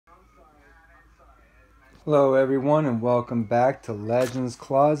Hello everyone and welcome back to Legends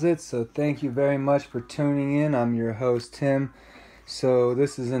Closet. So thank you very much for tuning in. I'm your host Tim. So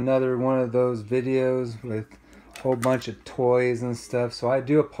this is another one of those videos with a whole bunch of toys and stuff. So I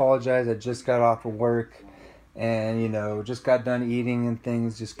do apologize. I just got off of work and just got done eating and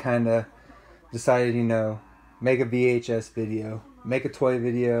things. Just kind of decided make a VHS video, make a toy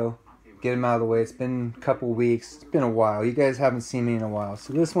video, get them out of the way. It's been a couple weeks. It's been a while. You guys haven't seen me in a while.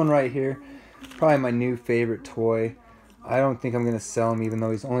 So this one right here, probably my new favorite toy. I don't think I'm going to sell him even though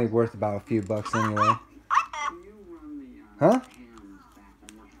he's only worth about a few bucks anyway. Huh?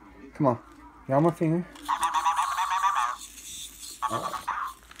 Come on. You on my finger? Alright.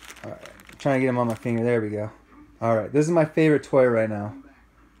 I'm trying to get him on my finger. There we go. Alright. This is my favorite toy right now.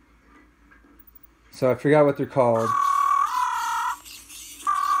 So I forgot what they're called.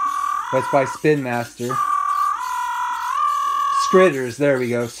 But it's by Spin Master. Skritters. There we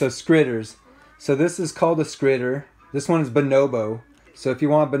go. So Skritters. So this is called a Skritter. This one is Bonobo. So if you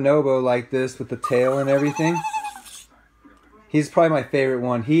want Bonobo like this with the tail and everything, he's probably my favorite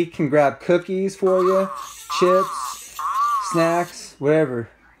one. He can grab cookies for you, chips, snacks,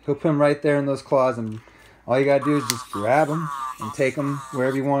 whatever. He'll put them right there in those claws, and all you gotta do is just grab them and take them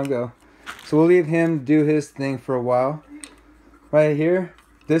wherever you want to go. So we'll leave him do his thing for a while. Right here,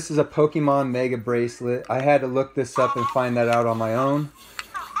 this is a Pokemon Mega Bracelet. I had to look this up and find that out on my own.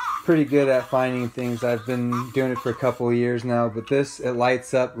 Pretty good at finding things. I've been doing it for a couple of years now, but this, it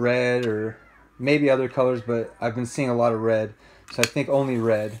lights up red or maybe other colors, but I've been seeing a lot of red, so I think only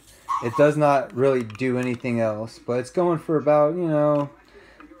red. It does not really do anything else, but it's going for about,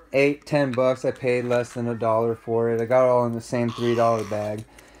 $8-10 bucks. I paid less than $1 for it. I got it all in the same $3 bag.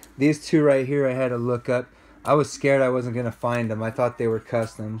 These two right here I had to look up. I was scared I wasn't going to find them. I thought they were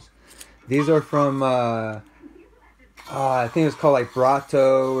customs. These are from I think it's called like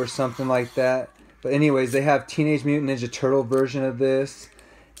Brato or something like that. But anyways, they have Teenage Mutant Ninja Turtle version of this,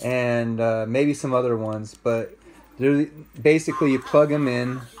 and maybe some other ones. But they're basically, you plug them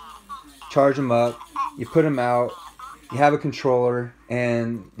in, charge them up, you put them out, you have a controller,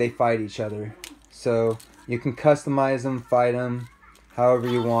 and they fight each other. So you can customize them, fight them, however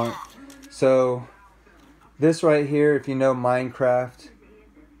you want. So this right here, if you know Minecraft,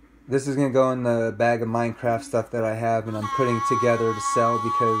 this is going to go in the bag of Minecraft stuff that I have and I'm putting together to sell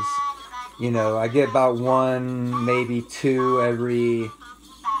because, I get about one, maybe two every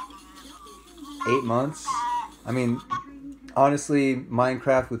 8 months. I mean, honestly,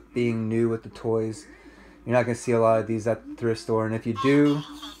 Minecraft, with being new with the toys, you're not going to see a lot of these at the thrift store. And if you do,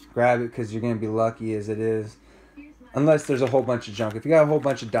 grab it because you're going to be lucky as it is. Unless there's a whole bunch of junk. If you got a whole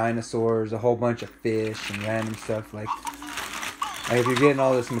bunch of dinosaurs, a whole bunch of fish and random stuff like if you're getting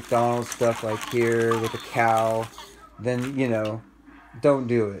all this McDonald's stuff like here with a cow, then, don't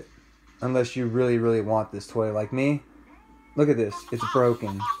do it. Unless you really, really want this toy. Like me, look at this. It's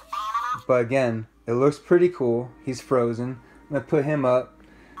broken. But again, it looks pretty cool. He's frozen. I'm going to put him up,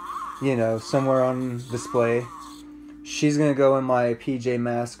 somewhere on display. She's going to go in my PJ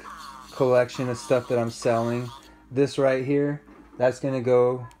Masks collection of stuff that I'm selling. This right here, that's going to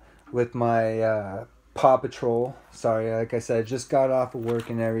go with my Paw Patrol. Sorry, like I said, I just got off of work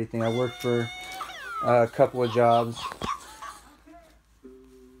and everything. I worked for a couple of jobs.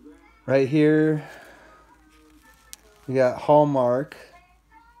 Right here, we got Hallmark,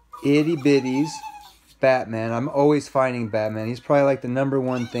 Itty Bitties, Batman. I'm always finding Batman. He's probably like the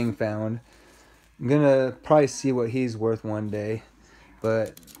 #1 thing found. I'm gonna probably see what he's worth one day.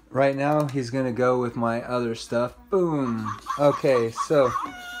 But right now, he's gonna go with my other stuff. Boom. Okay, so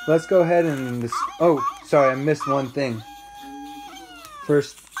let's go ahead and... Oh, sorry, I missed one thing.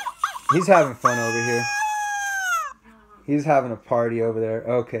 First, he's having fun over here. He's having a party over there.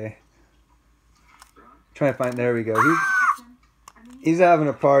 Okay. Trying to find... There we go. He's having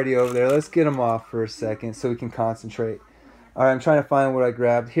a party over there. Let's get him off for a second so we can concentrate. Alright, I'm trying to find what I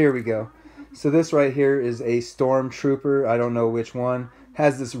grabbed. Here we go. So this right here is a Stormtrooper. I don't know which one.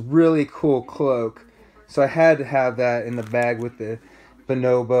 Has this really cool cloak. So I had to have that in the bag with the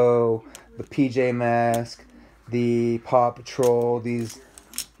Bonobo, the PJ Mask, the Paw Patrol, these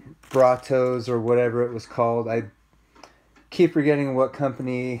Bratos or whatever it was called. I keep forgetting what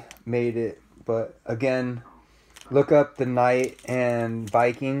company made it, but again, look up the Knight and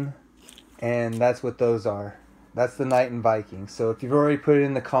Viking, and that's what those are. That's the Knight and Viking. So if you've already put it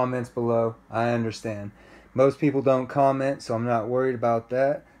in the comments below, I understand. Most people don't comment, so I'm not worried about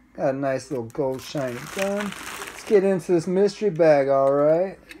that. Got a nice little gold shiny gun. Let's get into this mystery bag,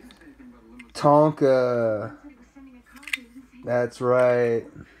 alright? Tonka. That's right.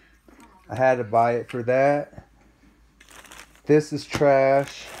 I had to buy it for that. This is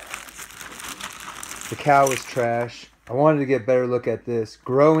trash. The cow is trash. I wanted to get a better look at this.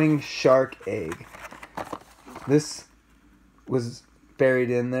 Growing shark egg. This was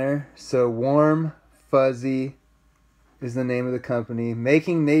buried in there. So Warm Fuzzy is the name of the company.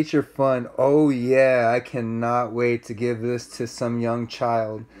 Making nature fun. Oh yeah, I cannot wait to give this to some young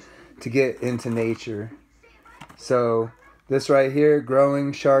child to get into nature. So this right here,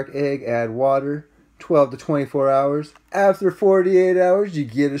 growing shark egg, add water, 12 to 24 hours. After 48 hours, you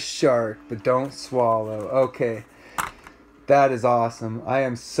get a shark, but don't swallow. Okay, that is awesome. I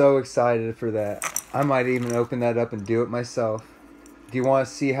am so excited for that. I might even open that up and do it myself. Do you want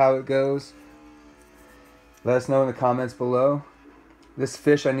to see how it goes? Let us know in the comments below. This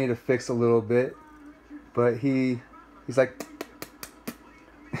fish I need to fix a little bit, but he's like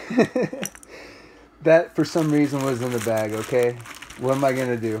that for some reason was in the bag. Okay, what am I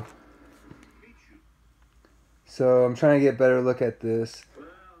gonna do? So I'm trying to get a better look at this.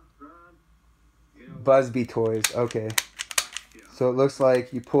 Busby toys. Okay, so it looks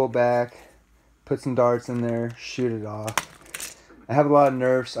like you pull back, put some darts in there, shoot it off. I have a lot of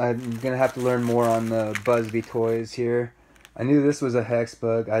Nerfs. I'm going to have to learn more on the Busby toys here. I knew this was a hex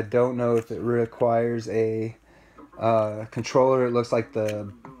bug. I don't know if it requires a controller. It looks like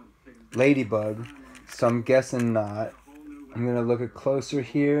the Ladybug, so I'm guessing not. I'm going to look at closer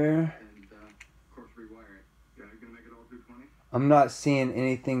here. I'm not seeing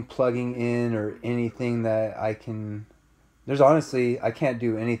anything plugging in or anything that I can... Honestly, I can't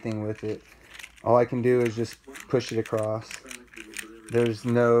do anything with it. All I can do is just push it across. There's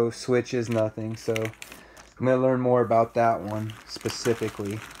no switches, nothing. So I'm going to learn more about that one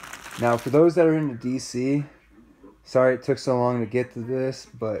specifically. Now, for those that are into DC, sorry it took so long to get to this,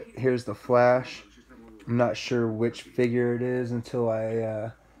 but here's the Flash. I'm not sure which figure it is until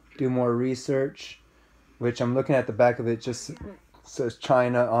I do more research, which I'm looking at the back of it. Just says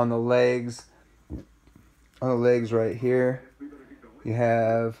China on the legs. On the legs right here, you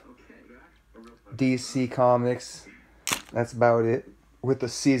have DC Comics. That's about it, with the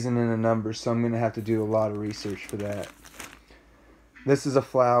season and the numbers, so I'm going to have to do a lot of research for that. This is a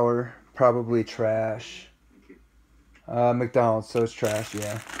flower, probably trash. McDonald's, so it's trash,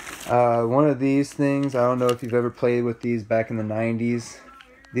 yeah. One of these things, I don't know if you've ever played with these back in the 90s.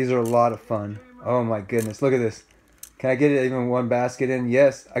 These are a lot of fun. Oh my goodness, look at this. Can I get it even one basket in?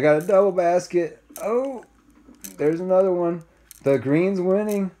 Yes, I got a double basket. Oh, there's another one. The green's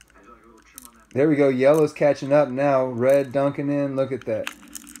winning. There we go. Yellow's catching up now. Red dunking in. Look at that.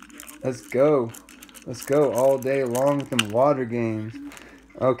 Let's go. Let's go all day long with them water games.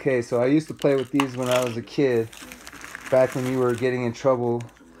 Okay, so I used to play with these when I was a kid. Back when you were getting in trouble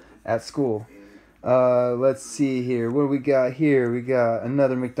at school. Let's see here. What do we got here? We got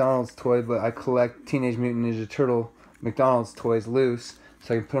another McDonald's toy, but I collect Teenage Mutant Ninja Turtle McDonald's toys loose,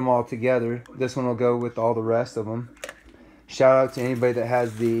 so I can put them all together. This one will go with all the rest of them. Shout out to anybody that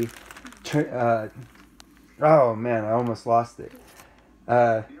has the... oh man, I almost lost it.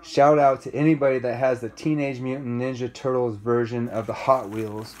 Shout out to anybody that has the Teenage Mutant Ninja Turtles version of the Hot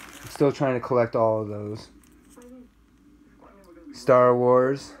Wheels. I'm still trying to collect all of those. Star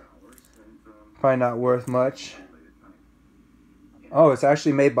Wars. Probably not worth much. Oh, it's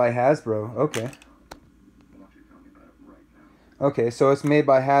actually made by Hasbro. Okay. Okay, so it's made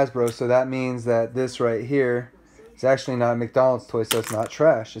by Hasbro, so that means that this right here is actually not a McDonald's toy, so it's not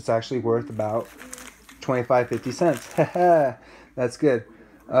trash. It's actually worth about 25-50 cents. Haha, that's good.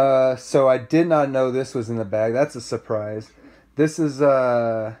 So I did not know this was in the bag. That's a surprise. This is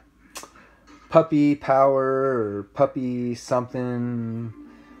Puppy Power or Puppy something.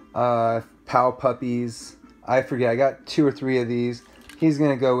 Pow Puppies. I forget. I got 2 or 3 of these. He's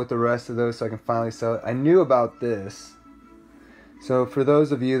going to go with the rest of those so I can finally sell it. I knew about this. So for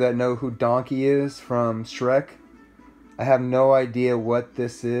those of you that know who Donkey is from Shrek, I have no idea what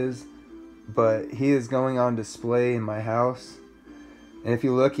this is, but he is going on display in my house. And if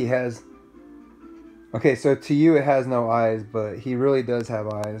you look, he has... Okay, so to you it has no eyes, but he really does have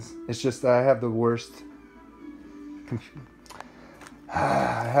eyes. It's just that I have the worst...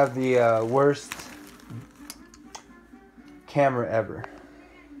 I have the worst camera ever.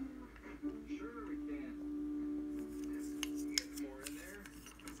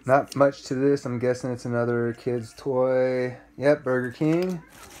 Not much to this. I'm guessing it's another kid's toy. Yep, Burger King.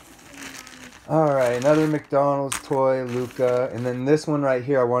 Alright, another McDonald's toy, Luca. And then this one right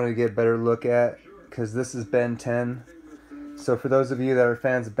here I wanted to get a better look at, because this is Ben 10. So for those of you that are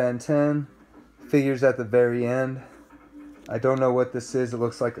fans of Ben 10, figures at the very end. I don't know what this is. It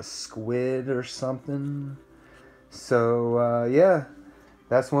looks like a squid or something. So, yeah.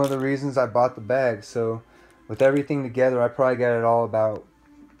 That's one of the reasons I bought the bag. So, with everything together, I probably got it all about,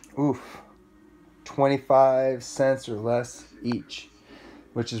 25 cents or less each,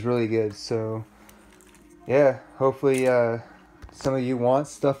 which is really good. So yeah, hopefully some of you want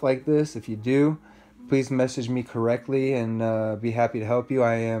stuff like this. If you do, please message me correctly, and be happy to help you.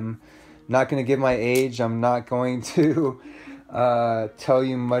 I am not going to give my age. I'm not going to tell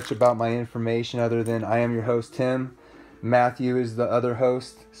you much about my information other than I am your host, Tim. Matthew is the other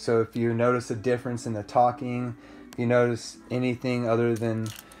host. So if you notice a difference in the talking, if you notice anything other than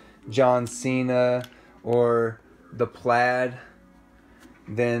John Cena or the plaid,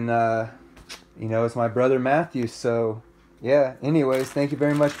 then you know, it's my brother Matthew. So yeah, anyways, thank you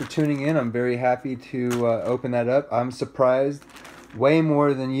very much for tuning in. I'm very happy to open that up. I'm surprised way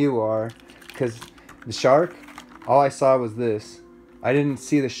more than you are, because the shark, all I saw was this. I didn't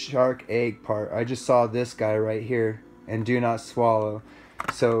see the shark egg part. I just saw this guy right here, and do not swallow.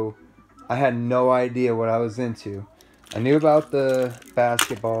 So I had no idea what I was into. I knew about the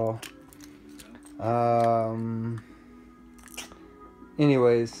basketball.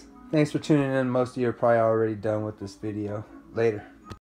 Anyways, thanks for tuning in. Most of you are probably already done with this video. Later.